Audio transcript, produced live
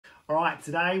All right,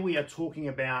 today we are talking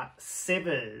about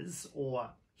severs or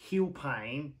heel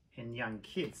pain in young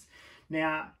kids.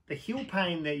 Now, the heel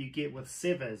pain that you get with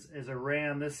severs is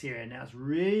around this area. Now, it's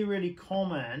really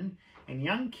common in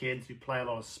young kids who play a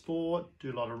lot of sport,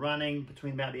 do a lot of running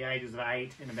between about the ages of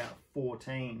 8 and about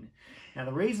 14. Now,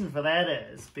 the reason for that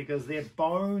is because their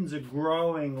bones are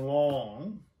growing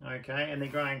long, okay, and they're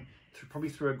going probably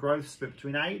through a growth spurt.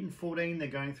 Between 8 and 14, they're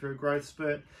going through a growth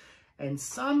spurt. And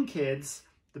some kids,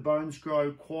 the bones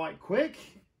grow quite quick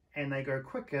and they go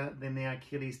quicker than the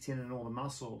Achilles tendon and all the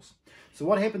muscles. So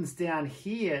what happens down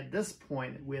here at this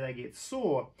point where they get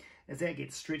sore is that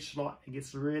gets stretched a lot. It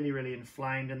gets really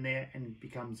inflamed in there and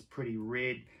becomes pretty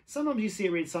red. Sometimes you see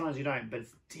it red, sometimes you don't, but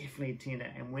it's definitely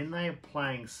tender. And when they are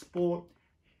playing sport,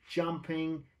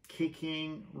 jumping,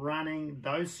 kicking, running,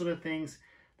 those sort of things,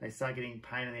 they start getting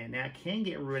pain in there. Now, it can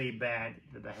get really bad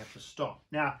that they have to stop.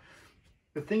 Now,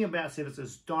 the thing about severs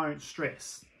is don't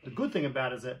stress. The good thing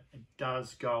about it is that it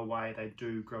does go away. They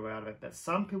do grow out of it. But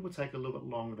some people take a little bit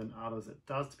longer than others. It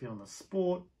does depend on the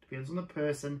sport, depends on the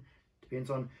person, depends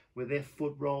on whether their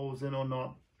foot rolls in or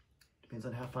not, depends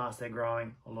on how fast they're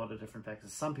growing, a lot of different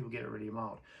factors. Some people get it really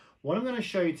mild. What I'm going to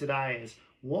show you today is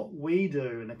what we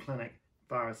do in the clinic as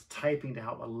far as taping to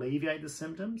help alleviate the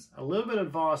symptoms, a little bit of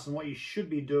advice on what you should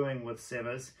be doing with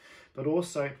severs, but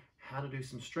also how to do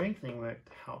some strengthening work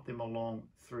to help them along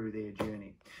through their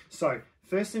journey. So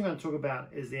first thing I'm going to talk about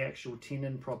is the actual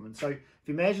tendon problem. So if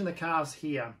you imagine the calves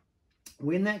here,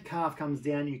 when that calf comes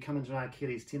down, you come into an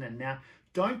Achilles tendon. Now,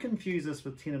 don't confuse this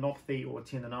with tendinopathy or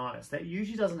tendonitis. That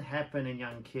usually doesn't happen in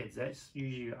young kids. That's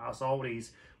usually us oldies.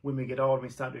 When we get older, we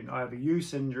start doing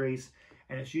overuse injuries,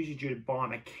 and it's usually due to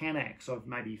biomechanics of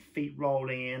maybe feet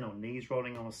rolling in or knees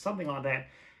rolling on or something like that,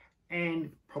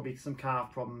 and probably some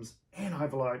calf problems and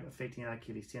overload affecting an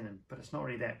Achilles tendon, but it's not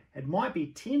really that. It might be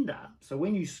tender, so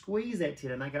when you squeeze that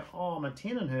tendon, they go, oh, my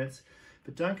tendon hurts,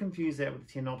 but don't confuse that with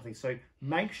tendinopathy. So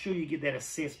make sure you get that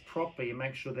assessed properly and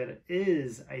make sure that it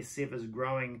is a severs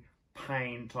growing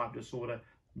pain type disorder,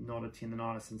 not a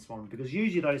tendonitis and so on, because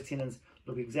usually those tendons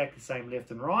look exactly the same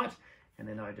left and right, and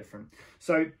they're no different.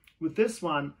 So with this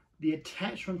one, the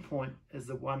attachment point is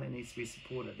the one that needs to be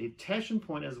supported. The attachment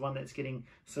point is one that's getting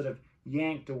sort of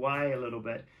yanked away a little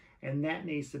bit, and that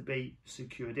needs to be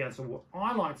secured down. So what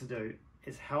I like to do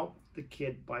is help the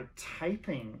kid by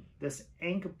taping this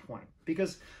anchor point,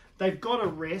 because they've got to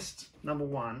rest, number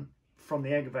one, from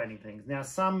the aggravating things. Now,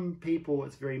 some people,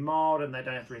 it's very mild and they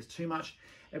don't have to rest too much.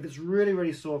 If it's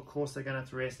really sore, of course, they're going to have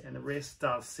to rest, and the rest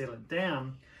does settle it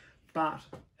down, but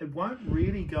it won't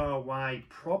really go away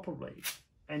properly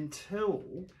until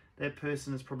that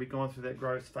person has probably gone through that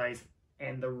growth phase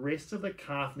and the rest of the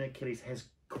calf and Achilles has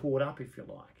caught up, if you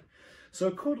like. So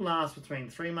it could last between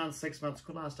 3 months, 6 months,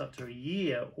 could last up to a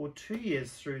year or 2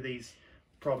 years through these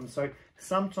problems. So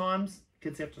sometimes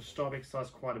kids have to stop exercise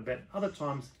quite a bit. Other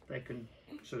times they can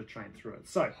sort of train through it.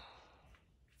 So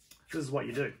this is what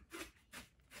you do.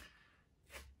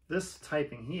 This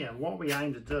taping here, what we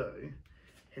aim to do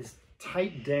is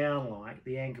tape down like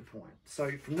the anchor point.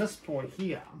 So from this point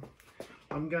here,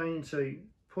 I'm going to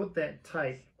put that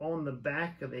tape on the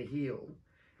back of the heel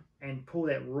and pull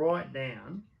that right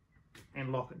down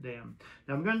and lock it down.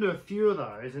 Now I'm going to do a few of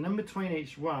those, and in between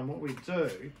each one, what we do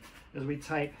is we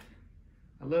tape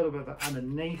a little bit of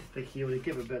underneath the heel to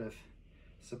give a bit of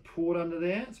support under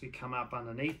there. So we come up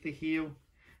underneath the heel, and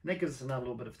that gives us another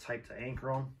little bit of tape to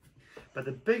anchor on. But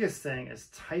the biggest thing is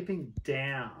taping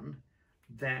down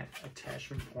that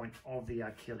attachment point of the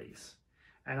Achilles,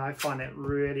 and I find that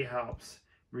really helps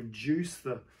reduce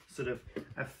the sort of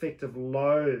effective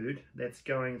load that's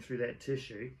going through that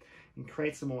tissue and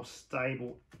creates a more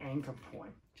stable anchor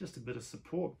point, just a bit of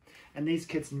support. And these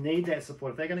kids need that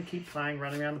support. If they're going to keep playing,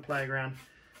 running around the playground,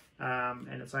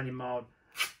 and it's only mild,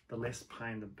 the less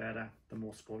pain the better, the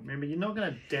more support. Remember, you're not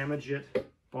going to damage it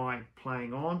by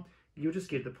playing on. You'll just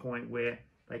get to the point where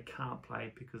they can't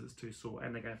play because it's too sore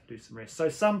and they're going to have to do some rest. So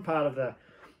some part of the,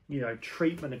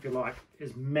 treatment, if you like,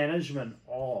 is management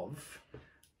of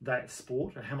that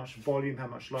sport and how much volume, how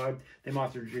much load. They might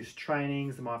have to reduce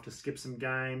trainings, they might have to skip some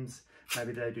games,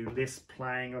 maybe they do less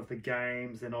playing of the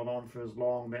games, they're not on for as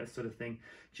long, that sort of thing,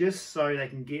 just so they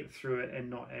can get through it and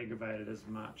not aggravate it as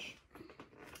much.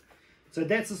 So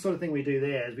that's the sort of thing we do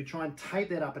there, is we try and tape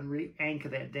that up and really anchor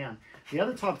that down. The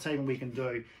other type of taping we can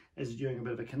do is doing a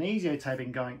bit of a kinesio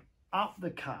taping going up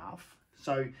the calf.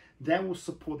 So that will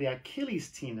support the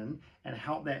Achilles tendon and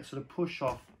help that sort of push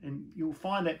off. And you'll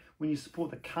find that when you support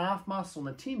the calf muscle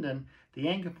and the tendon, the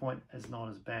anchor point is not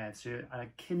as bad. So a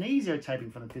kinesio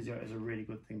taping from the physio is a really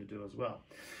good thing to do as well.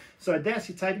 So that's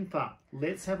your taping part.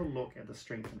 Let's have a look at the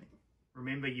strengthening.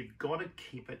 remember, you've got to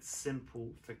keep it simple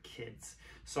for kids.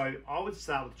 So I would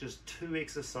start with just 2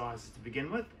 exercises to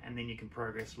begin with, and then you can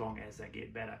progress along as they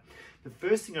get better. The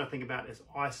first thing I think about is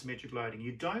isometric loading.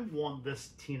 You don't want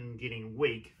this tendon getting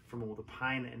weak from all the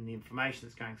pain and the inflammation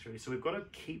that's going through. So we've got to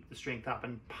keep the strength up,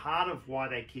 and part of why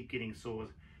they keep getting sore is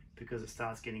because it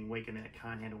starts getting weak and then it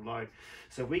can't handle load.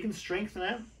 So if we can strengthen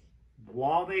it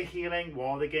while they're healing,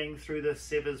 while they're getting through the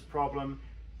Sever's problem,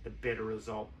 the better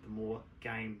result, the more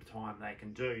game time they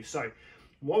can do. So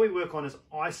what we work on is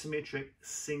isometric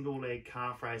single leg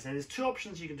calf raise. And there's 2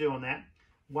 options you can do on that.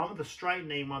 One with a straight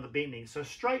knee, one with a bent knee. So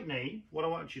straight knee, what I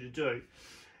want you to do,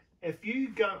 if you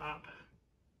go up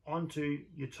onto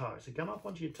your toes, so come up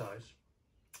onto your toes,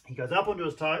 he goes up onto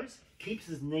his toes, keeps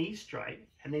his knees straight,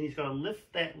 and then he's got to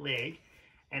lift that leg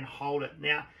and hold it.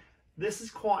 Now, this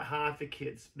is quite hard for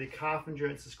kids. Their calf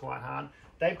endurance is quite hard.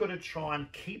 They've got to try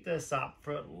and keep this up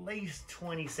for at least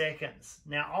 20 seconds.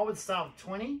 Now, I would start with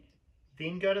 20,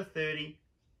 then go to 30,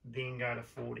 then go to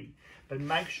 40. But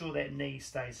make sure that knee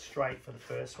stays straight for the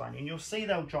first one. And you'll see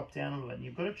they'll drop down a little bit. And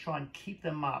you've got to try and keep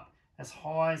them up as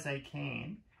high as they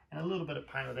can. And a little bit of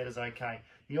pain with that is okay.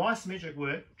 The isometric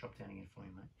work, drop down again for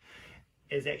you,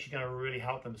 mate, is actually going to really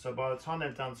help them. So by the time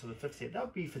they've done sort of the 5th set, they'll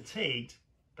be fatigued,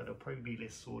 but they'll probably be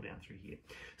less sore down through here.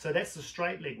 So that's the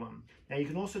straight leg one. Now you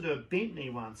can also do a bent knee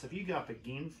one. So if you go up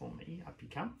again for me, up you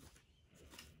come.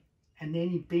 And then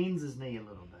he bends his knee a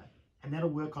little bit. And that'll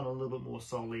work on a little bit more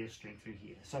soleus strength through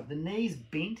here. So if the knee's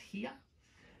bent here,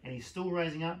 and he's still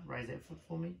raising up, raise that foot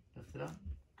for me, lift it up,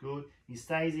 good. He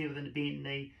stays there with a bent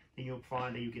knee, then you'll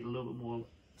find that you get a little bit more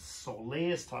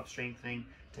soleus type strengthening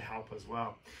to help as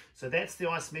well. So that's the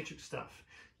isometric stuff.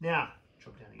 Now,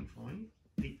 drop down again for me.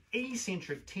 The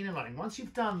eccentric tendon loading, once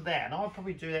you've done that, and I'll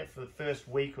probably do that for the first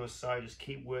week or so, just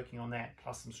keep working on that,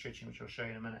 plus some stretching, which I'll show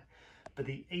you in a minute. But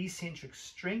the eccentric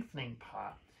strengthening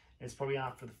part is probably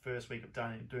after the first week of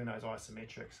doing those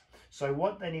isometrics. So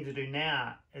what they need to do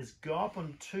now is go up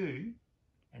on 2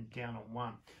 and down on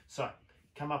 1. So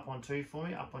come up on 2 for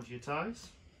me, up onto your toes.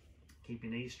 Keep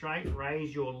your knees straight.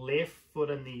 Raise your left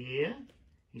foot in the air.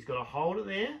 He's got to hold it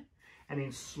there. And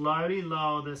then slowly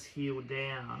lower this heel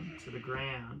down to the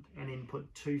ground. And then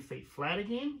put 2 feet flat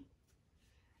again.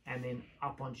 And then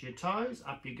up onto your toes.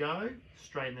 Up you go.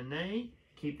 Straighten the knee.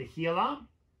 Keep the heel up.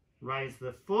 Raise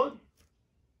the foot.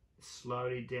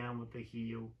 Slowly down with the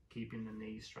heel. Keeping the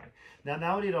knees straight. Now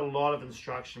they'll need a lot of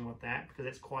instruction with that, because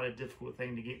that's quite a difficult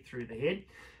thing to get through the head.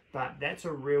 But that's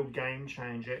a real game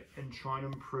changer in trying to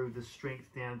improve the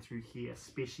strength down through here,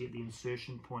 especially at the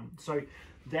insertion point. So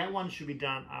that one should be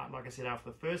done, like I said,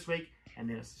 after the first week, and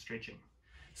then it's the stretching.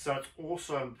 So it's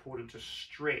also important to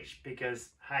stretch because,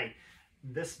 hey,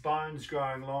 this bone's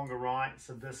growing longer, right?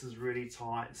 So this is really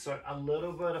tight. So a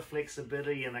little bit of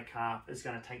flexibility in the calf is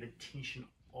going to take the tension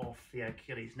off the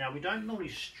Achilles. Now, we don't normally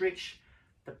stretch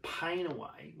the pain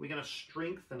away. We're going to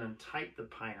strengthen and take the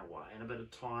pain away in a bit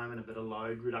of time and a bit of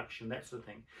load reduction, that sort of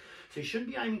thing. So you shouldn't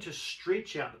be aiming to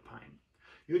stretch out the pain.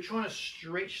 You're trying to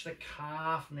stretch the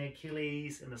calf and the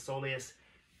Achilles and the soleus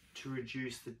to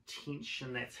reduce the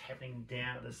tension that's happening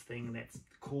down at this thing that's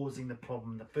causing the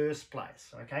problem in the first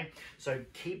place, okay? So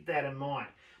keep that in mind.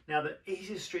 Now, the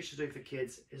easiest stretch to do for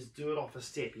kids is do it off a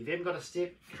step. If you haven't got a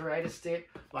step, create a step,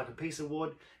 like a piece of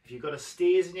wood. If you've got a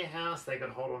stairs in your house, they've got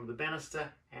to hold onto the banister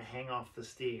and hang off the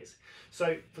stairs.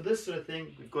 So for this sort of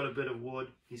thing, we've got a bit of wood.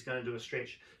 He's going to do a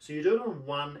stretch. So you do it on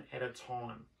 1 at a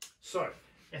time. So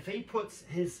if he puts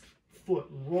his foot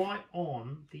right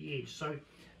on the edge, so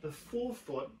the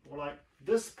forefoot, or like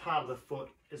this part of the foot,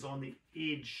 is on the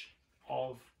edge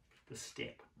of the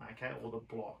step, okay, or the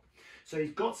block. So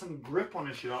he's got some grip on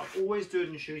his shoe. I always do it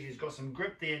in shoes. He's got some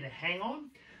grip there to hang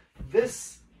on.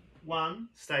 This one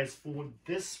stays forward.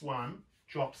 This one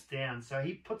drops down. So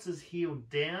he puts his heel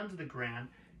down to the ground,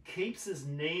 keeps his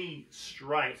knee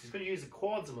straight. So he's going to use the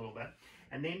quads a little bit,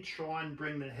 and then try and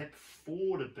bring the hip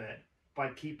forward a bit by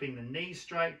keeping the knee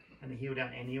straight and the heel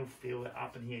down, and you'll feel it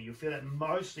up in here. You'll feel it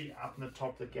mostly up in the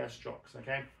top of the gastrocs,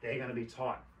 okay? They're going to be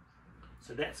tight.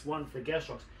 So that's one for the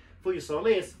gastrocs. For your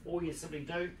soleus, all you simply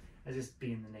do is just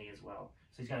bend the knee as well.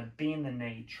 So he's going to bend the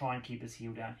knee, try and keep his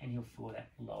heel down, and he'll feel that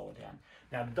lower down.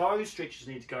 Now, those stretches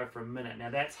need to go for a minute.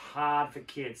 Now, that's hard for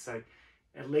kids, so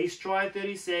at least try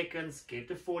 30 seconds, get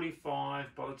to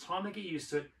 45. By the time they get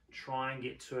used to it, try and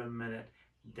get to a minute.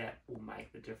 That will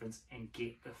make the difference and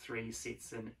get the 3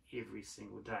 sets in every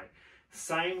single day.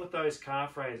 Same with those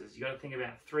calf raises. You got to think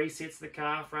about 3 sets of the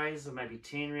calf raises, or maybe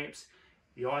 10 reps.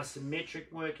 The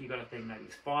isometric work, you got to think maybe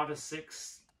 5 or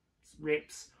 6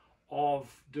 reps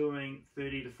of doing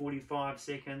 30 to 45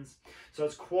 seconds. So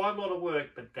it's quite a lot of work,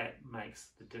 but that makes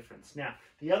the difference. Now,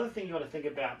 the other thing you got to think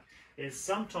about is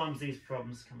sometimes these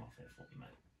problems, come off there for me,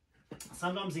 mate.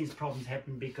 Sometimes these problems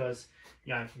happen because,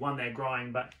 you know, one, they're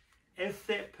growing, but if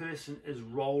that person is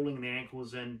rolling the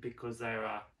ankles in because they're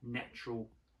a natural,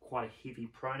 quite a heavy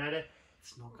pronator,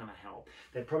 it's not going to help.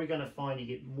 They're probably going to find you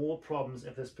get more problems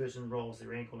if this person rolls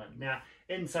their ankle in. Now,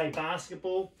 in, say,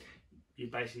 basketball, you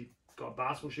basically got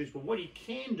basketball shoes, but what you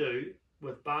can do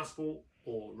with basketball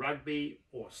or rugby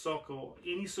or soccer or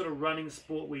any sort of running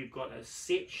sport where you've got a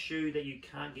set shoe that you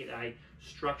can't get a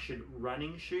structured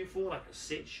running shoe for, like a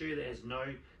set shoe that has no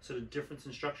sort of difference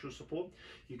in structural support,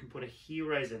 you can put a heel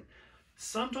raise in.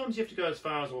 Sometimes you have to go as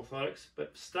far as orthotics,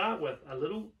 but start with a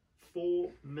little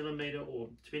 4mm, or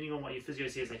depending on what your physio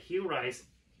says, a heel raise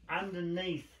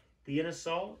underneath the inner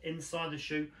sole, inside the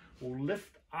shoe, will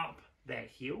lift up that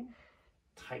heel,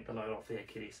 take the load off the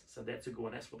Achilles. So that's a good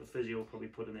one. That's what the physio will probably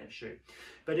put in that shoe.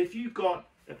 But if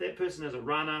that person is a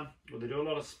runner or they do a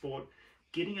lot of sport,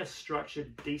 getting a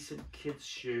structured, decent kid's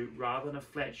shoe rather than a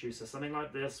flat shoe, so something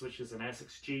like this, which is an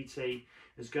Asics GT,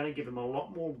 is going to give them a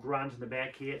lot more grunt in the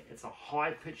back here. It's a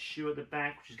high-pitched shoe at the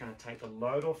back, which is going to take the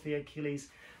load off the Achilles.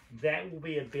 That will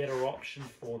be a better option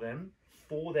for them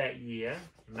for that year,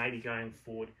 maybe going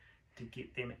forward, to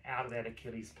get them out of that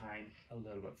Achilles pain a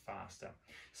little bit faster.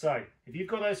 So if you've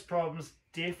got those problems,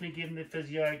 definitely give them the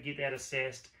physio, get that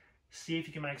assessed, see if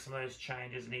you can make some of those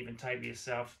changes and even taper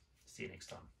yourself. See you next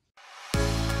time.